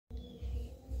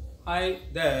Hi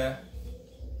there.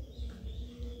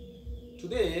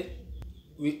 Today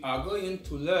we are going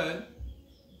to learn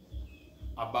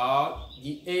about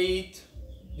the 8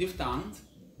 diphthongs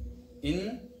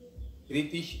in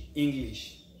British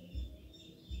English.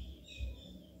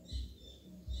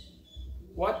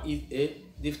 What is a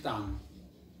diphthong?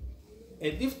 A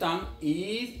diphthong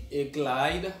is a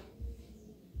glide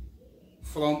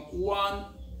from one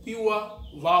pure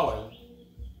vowel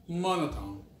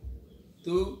monotone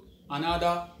to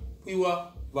another pure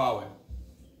vowel.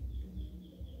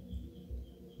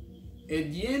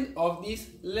 At the end of this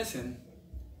lesson,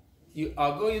 you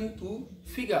are going to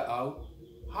figure out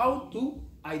how to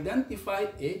identify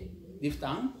a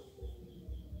diphthong,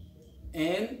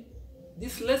 and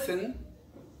this lesson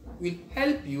will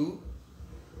help you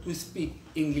to speak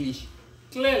English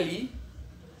clearly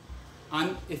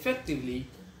and effectively,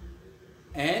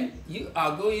 and you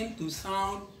are going to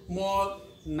sound more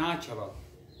natural.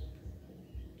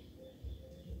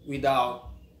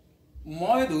 Without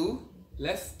more ado,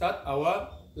 let's start our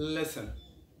lesson.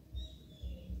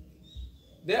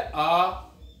 There are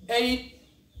 8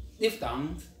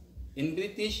 diphthongs in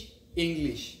British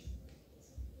English.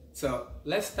 So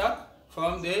let's start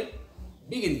from the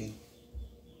beginning.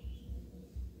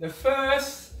 The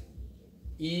first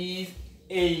is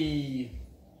A.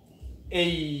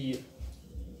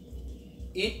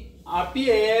 It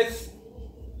appears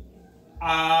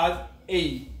as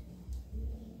A.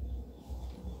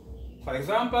 For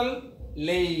example,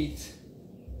 late,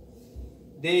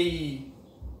 day,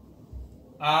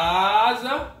 as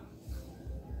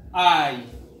I.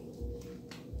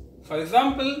 For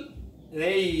example,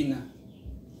 rain,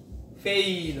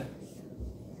 fade,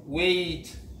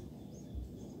 wait,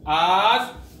 as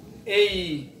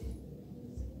a.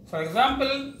 For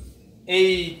example,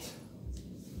 8,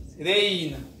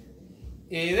 rain.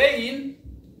 A rain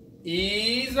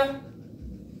is a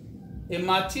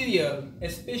material,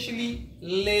 especially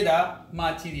leather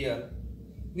material,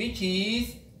 which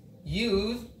is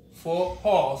used for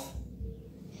horse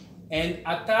and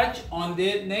attached on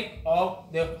the neck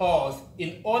of the horse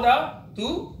in order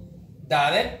to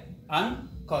direct and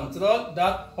control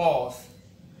that horse.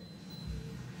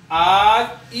 As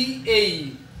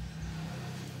EA.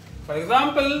 For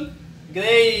example,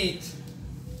 great,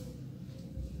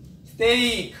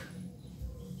 steak.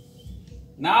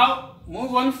 Now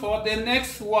move on for the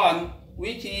next one,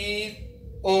 which is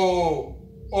O.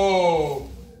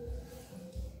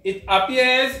 It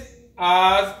appears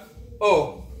as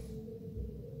O,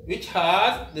 which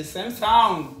has the same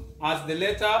sound as the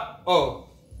letter O.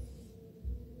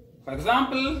 For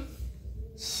example,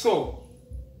 so,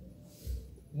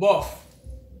 both,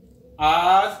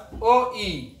 as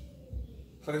OE.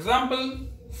 For example,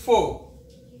 fo,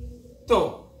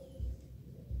 to.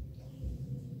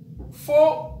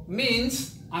 Foe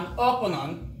means an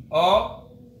opponent or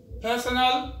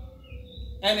personal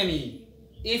enemy.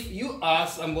 If you are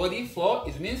somebody for,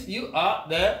 it means you are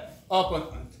the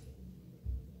opponent.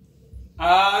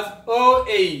 As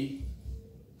OA.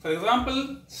 For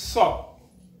example, sop,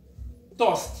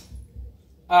 toast.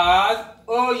 As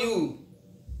OU.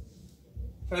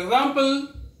 For example,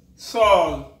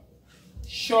 sol,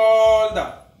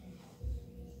 shoulder.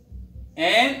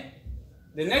 And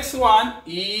the next one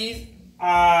is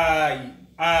I.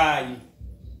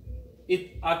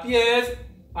 It appears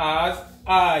as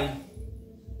I.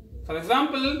 For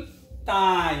example,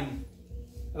 time,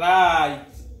 right,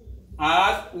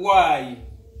 as Y.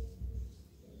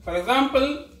 For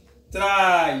example,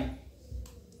 try,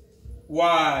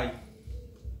 Y,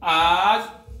 as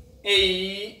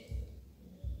A,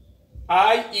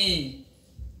 IE,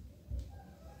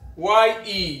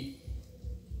 YE.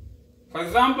 For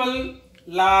example,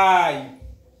 lie,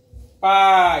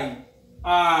 pie,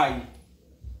 I,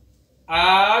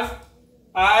 as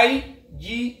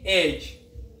IGH.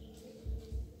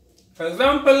 For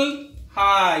example,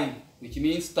 high, which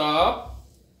means stop,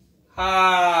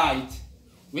 height,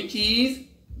 which is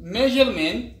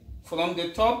measurement from the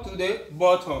top to the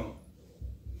bottom,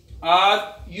 as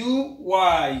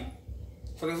UY.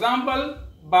 For example,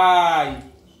 buy,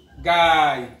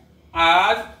 guy,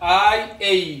 as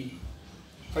IA.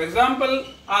 For example,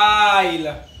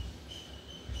 aisle.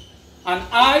 An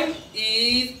aisle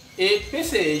is a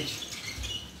passage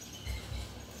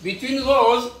between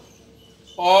rows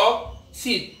of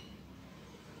seats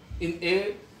in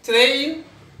a train,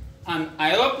 an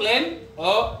aeroplane,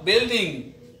 or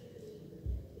building.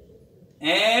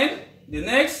 And the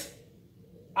next,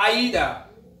 Aida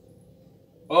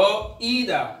or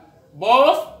Ida.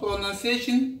 Both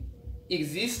pronunciations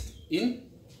exist in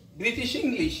British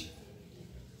English.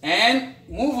 And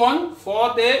move on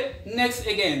for the next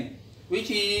again, which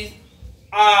is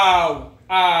ow,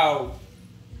 ow.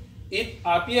 It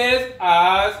appears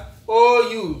as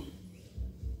OU.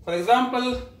 For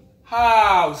example,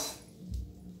 house,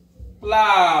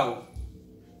 plow.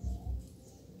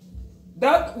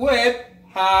 That word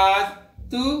has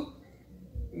two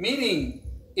meanings.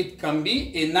 It can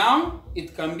be a noun,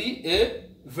 it can be a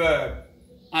verb.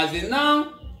 As a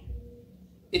noun,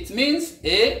 it means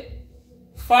a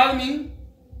farming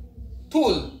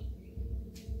tool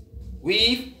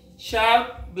with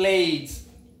sharp blades.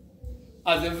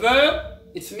 As a verb,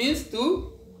 it means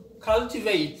to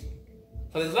cultivate.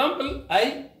 For example,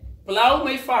 I plow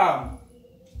my farm.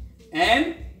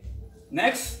 And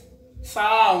next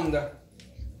sound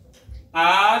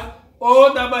as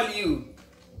OW.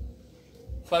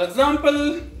 For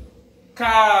example,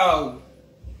 cow,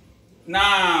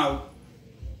 now.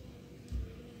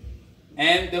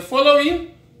 And the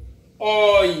following,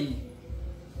 oi,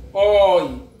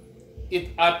 oi.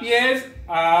 It appears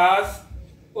as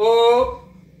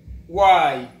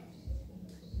OY.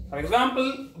 For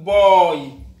example,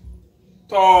 boy,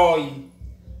 toy,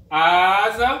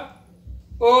 as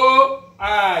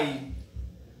OI.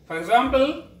 For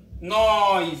example,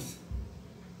 noise,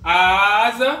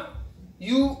 as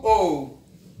UO.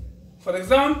 For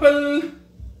example,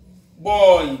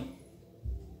 boy.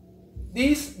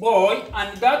 This boy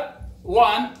and that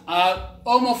one are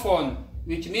homophone,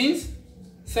 which means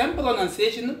same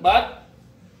pronunciation but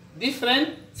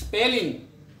different spelling.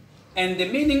 And the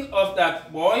meaning of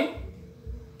that boy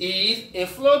is a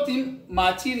floating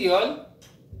material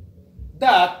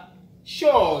that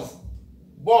shows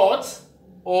boats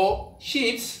or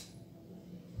ships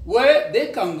where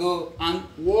they can go and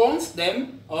warns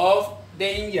them of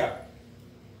danger.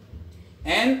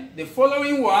 And the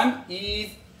following one is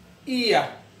ear,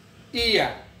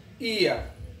 ear, ear.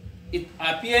 It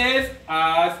appears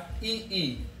as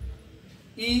EE,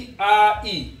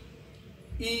 ERE,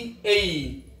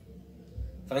 EA.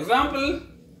 For example,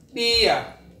 deer,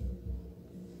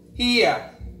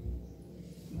 here,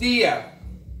 deer,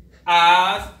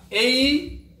 as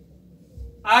AIE.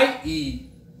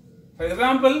 For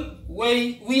example,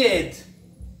 weird,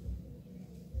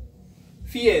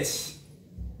 fierce.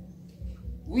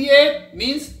 Weird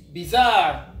means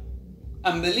bizarre,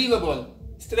 unbelievable,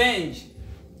 strange.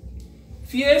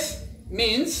 Fierce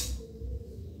means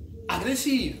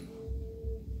aggressive.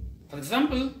 For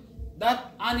example,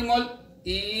 that animal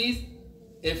is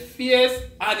a fierce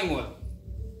animal.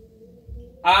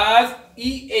 As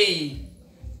EA,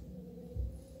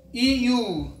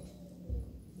 EU,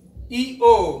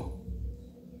 EO.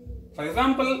 For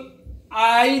example,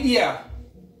 idea,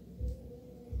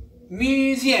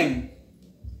 museum,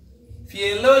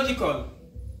 theological.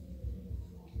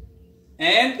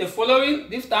 And the following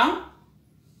diphthong,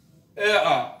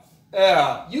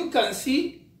 you can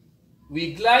see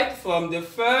we glide from the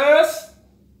first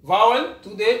vowel to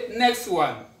the next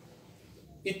one.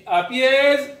 It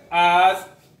appears as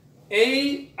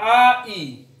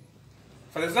ARE.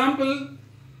 For example,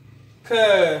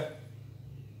 cur,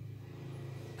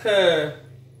 cur,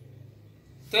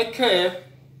 take care,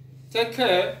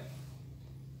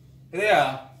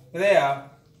 there,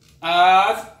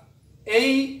 as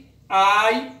AIR.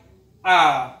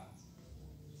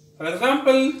 For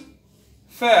example,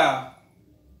 fair,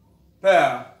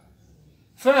 fair.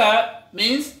 Fair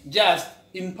means just,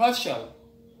 impartial.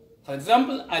 For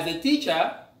example, as a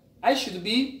teacher, I should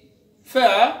be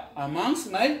fair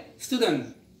amongst my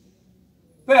students.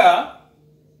 Pair,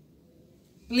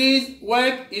 please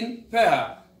work in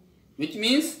pair, which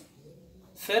means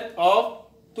set of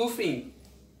two things.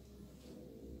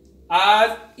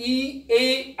 As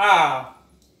EAR.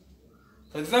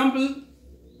 For example,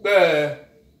 bear,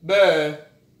 bear.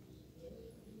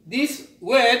 This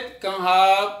word can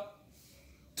have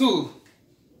two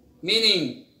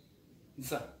meaning.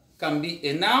 It can be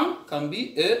a noun, can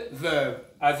be a verb.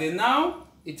 As a noun,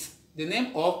 it's the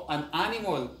name of an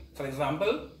animal. For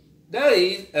example, there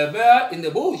is a bear in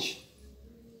the bush.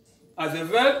 As a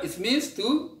verb, it means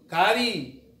to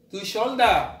carry, to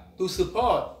shoulder, to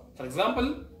support. For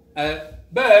example,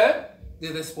 bear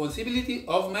the responsibility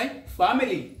of my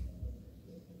family.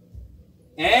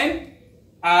 And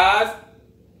as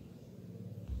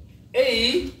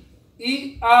AERE,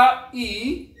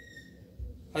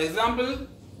 for example,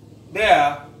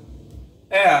 there,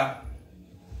 air.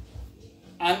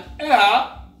 And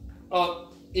air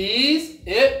is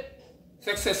a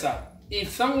successor. If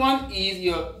someone is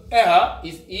your heir,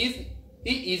 he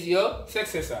is your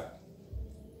successor.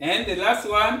 And the last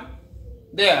one,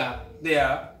 there.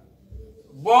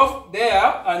 Both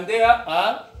there and there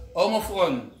are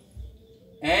homophone.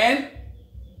 And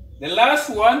the last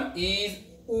one is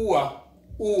ua,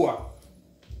 ua.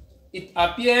 It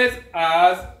appears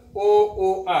as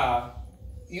O-O-R,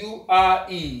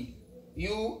 U-R-E,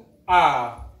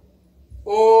 U-R,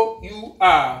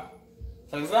 O-U-R.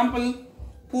 For example,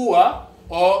 poor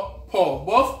or poor.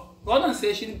 Both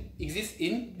pronunciation exist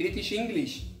in British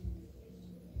English.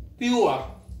 Pure,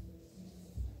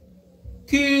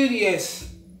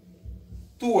 curious,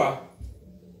 tour.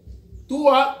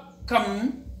 Tour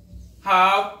can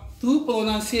have two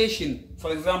pronunciation.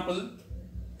 For example,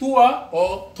 tour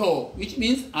or tour, which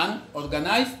means an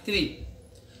organized trip.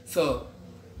 So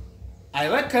I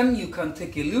reckon you can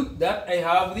take a look that I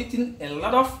have written a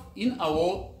lot of in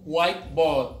our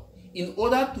whiteboard in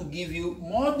order to give you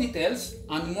more details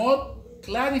and more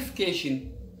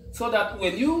clarification, so that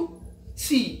when you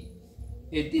see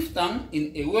a diphthong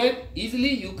in a word, easily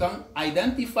you can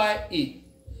identify it.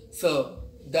 So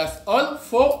that's all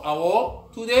for our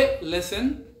today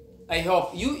lesson. I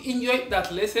hope you enjoyed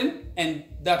that lesson, and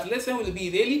that lesson will be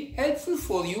really helpful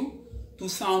for you to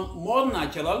sound more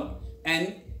natural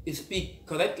and speak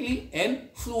correctly and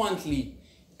fluently.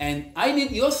 And I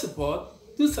need your support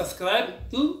to subscribe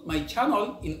to my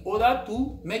channel in order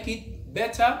to make it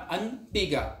better and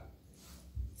bigger.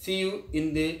 See you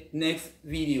in the next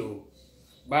video.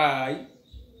 Bye.